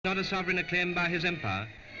Not a sovereign acclaimed by his empire,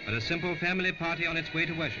 but a simple family party on its way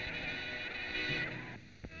to worship.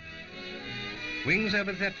 Wings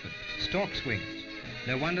over Thetford, stork's wings.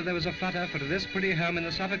 No wonder there was a flutter, for to this pretty home in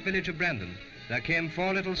the Suffolk village of Brandon, there came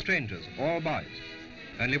 4 little strangers, all boys.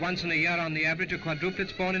 Only once in a year on the average are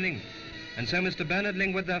quadruplets born in England. And so Mr. Bernard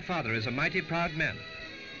Lingwood, their father, is a mighty proud man.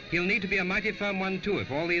 He'll need to be a mighty firm one too if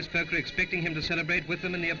all these folk are expecting him to celebrate with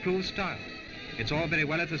them in the approved style. It's all very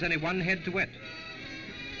well if there's only one head to wet.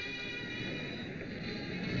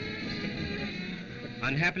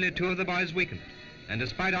 Unhappily, 2 of the boys weakened, and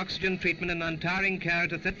despite oxygen treatment and untiring care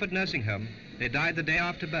at a Thetford nursing home, they died the day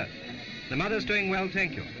after birth. The mother's doing well,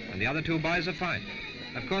 thank you, and the other 2 boys are fine.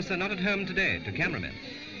 Of course, they're not at home today, to cameramen.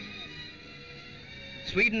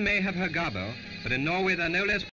 Sweden may have her Garbo, but in Norway they're no less